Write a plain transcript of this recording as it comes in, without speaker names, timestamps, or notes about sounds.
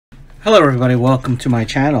Hello everybody, welcome to my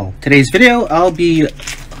channel. Today's video I'll be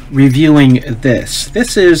reviewing this.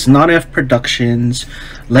 This is Nonnef Productions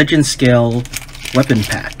Legend Scale Weapon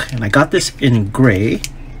Pack, and I got this in gray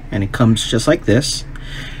and it comes just like this.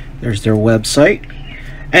 There's their website,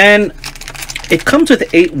 and it comes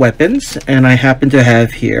with 8 weapons, and I happen to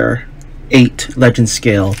have here 8 Legend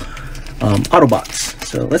Scale Autobots.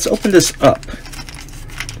 So let's open this up.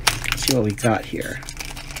 Let's see what we got here.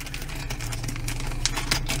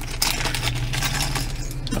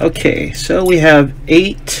 Okay, so we have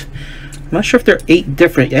 8. I'm not sure if they're 8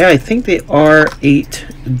 different. Yeah, I think they are 8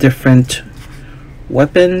 different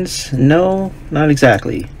weapons. No, not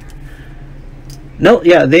exactly. No,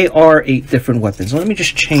 yeah, they are 8 different weapons. Let me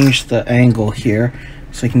just change the angle here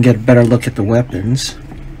so I can get a better look at the weapons.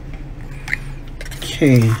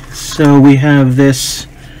 Okay, so we have this.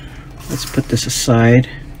 Let's put this aside.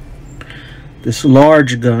 This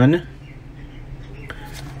large gun.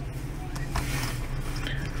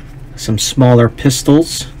 Some smaller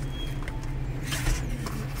pistols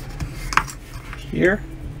here.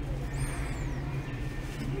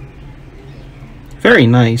 Very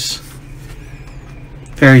nice.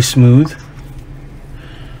 Very smooth.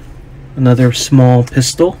 Another small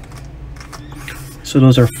pistol. So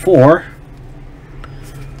those are 4.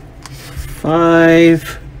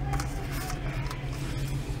 5.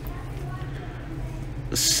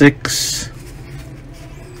 6.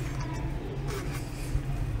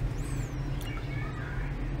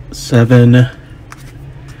 7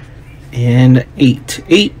 and 8.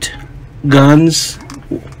 8 guns.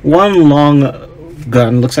 One long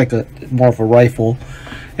gun, looks like more of a rifle,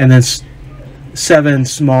 and then 7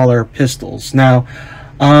 smaller pistols. Now,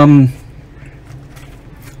 I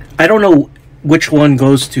don't know which one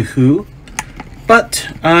goes to who, but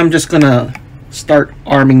I'm just gonna start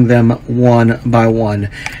arming them one by one.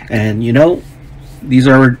 And you know, these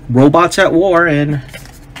are robots at war, and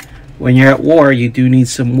when you're at war, you do need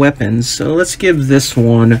some weapons. So let's give this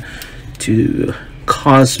one to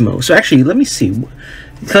Cosmo. So actually, let me see,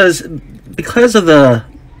 because of the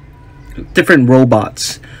different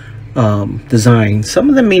robots design, some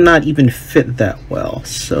of them may not even fit that well.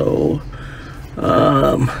 So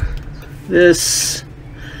this,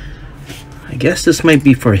 I guess this might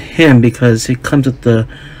be for him because it comes with the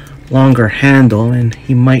longer handle and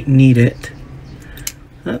he might need it.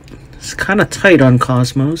 It's kind of tight on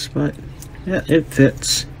Cosmos, but yeah, it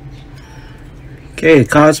fits. Okay,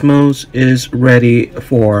 Cosmos is ready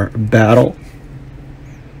for battle.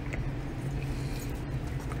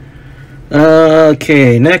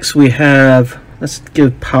 Okay, next we have, let's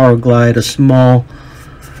give Power Glide a small.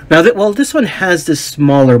 Now, well, this one has this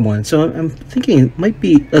smaller one, so I'm thinking it might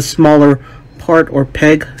be a smaller part or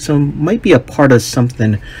peg, so it might be a part of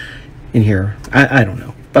something in here. I don't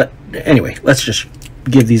know, but anyway, let's just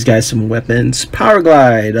give these guys some weapons. Power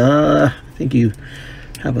Glide, I think you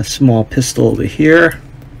have a small pistol over here.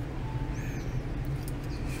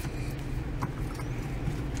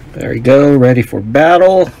 There we go, ready for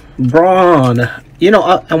battle. Brawn, you know,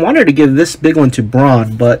 I wanted to give this big one to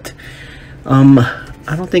Brawn, but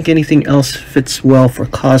I don't think anything else fits well for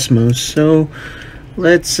Cosmos, so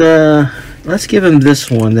let's give him this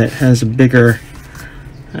one that has a bigger.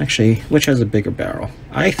 Actually, which has a bigger barrel?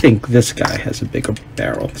 I think this guy has a bigger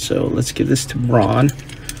barrel, so let's give this to Brawn.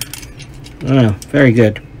 Oh, very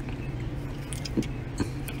good.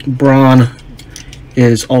 Brawn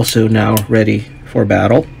is also now ready for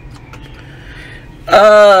battle.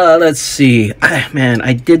 Let's see. Man,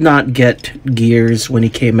 I did not get Gears when he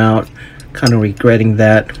came out. Kind of regretting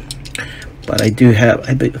that. But I do have,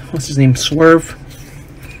 what's his name? Swerve.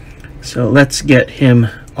 So let's get him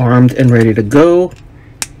armed and ready to go.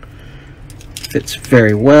 Fits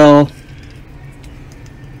very well.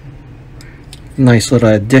 Nice little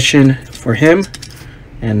addition for him.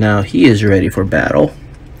 And now he is ready for battle.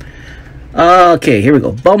 Okay, here we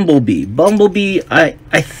go. Bumblebee. Bumblebee, I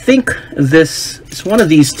think this is one of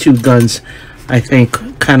these 2 guns. I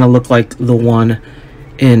think kind of look like the one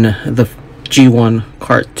in the G1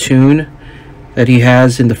 cartoon that he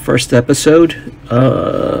has in the first episode.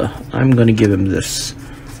 I'm gonna give him this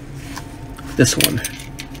one.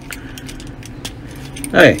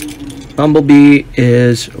 Hey, Bumblebee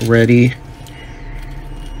is ready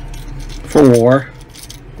for war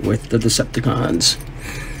with the Decepticons.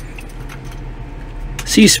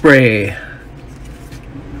 Sea Spray.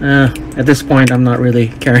 At this point, I'm not really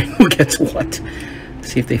caring who gets what.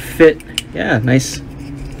 See if they fit. Yeah, nice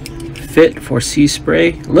fit for Sea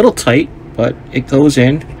Spray. A little tight, but it goes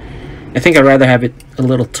in. I think I'd rather have it a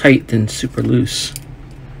little tight than super loose.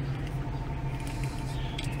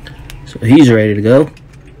 So he's ready to go.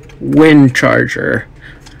 Wind Charger.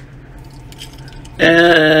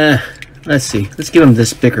 Let's see. Let's give him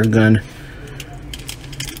this bigger gun.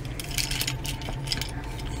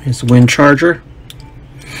 His wind charger.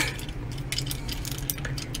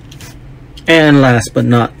 And last but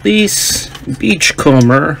not least,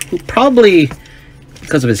 Beachcomber, who probably,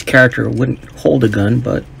 because of his character, wouldn't hold a gun,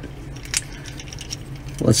 but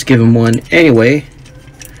let's give him one anyway,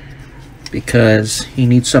 because he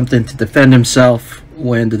needs something to defend himself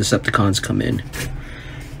when the Decepticons come in.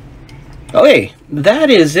 Okay, that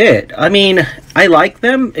is it. I mean, I like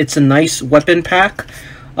them. It's a nice weapon pack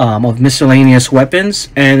of miscellaneous weapons,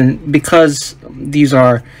 and because these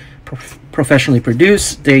are professionally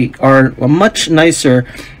produced, they are much nicer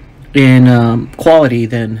in quality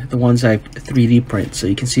than the ones I 3D print. So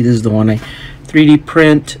you can see this is the one I 3D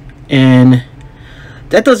print, and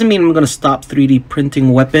that doesn't mean I'm going to stop 3D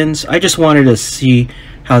printing weapons. I just wanted to see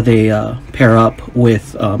how they pair up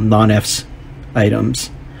with Nonnef's items.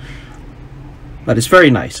 But it's very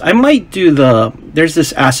nice. I might do there's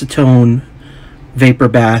this acetone vapor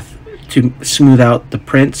bath to smooth out the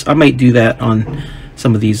prints. I might do that on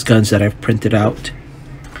some of these guns that I've printed out.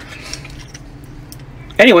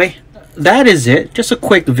 Anyway, that is it. Just a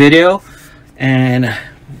quick video. And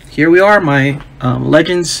here we are, my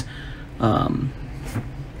Legends Autobots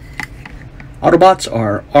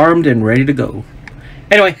are armed and ready to go.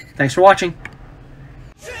 Anyway, thanks for watching.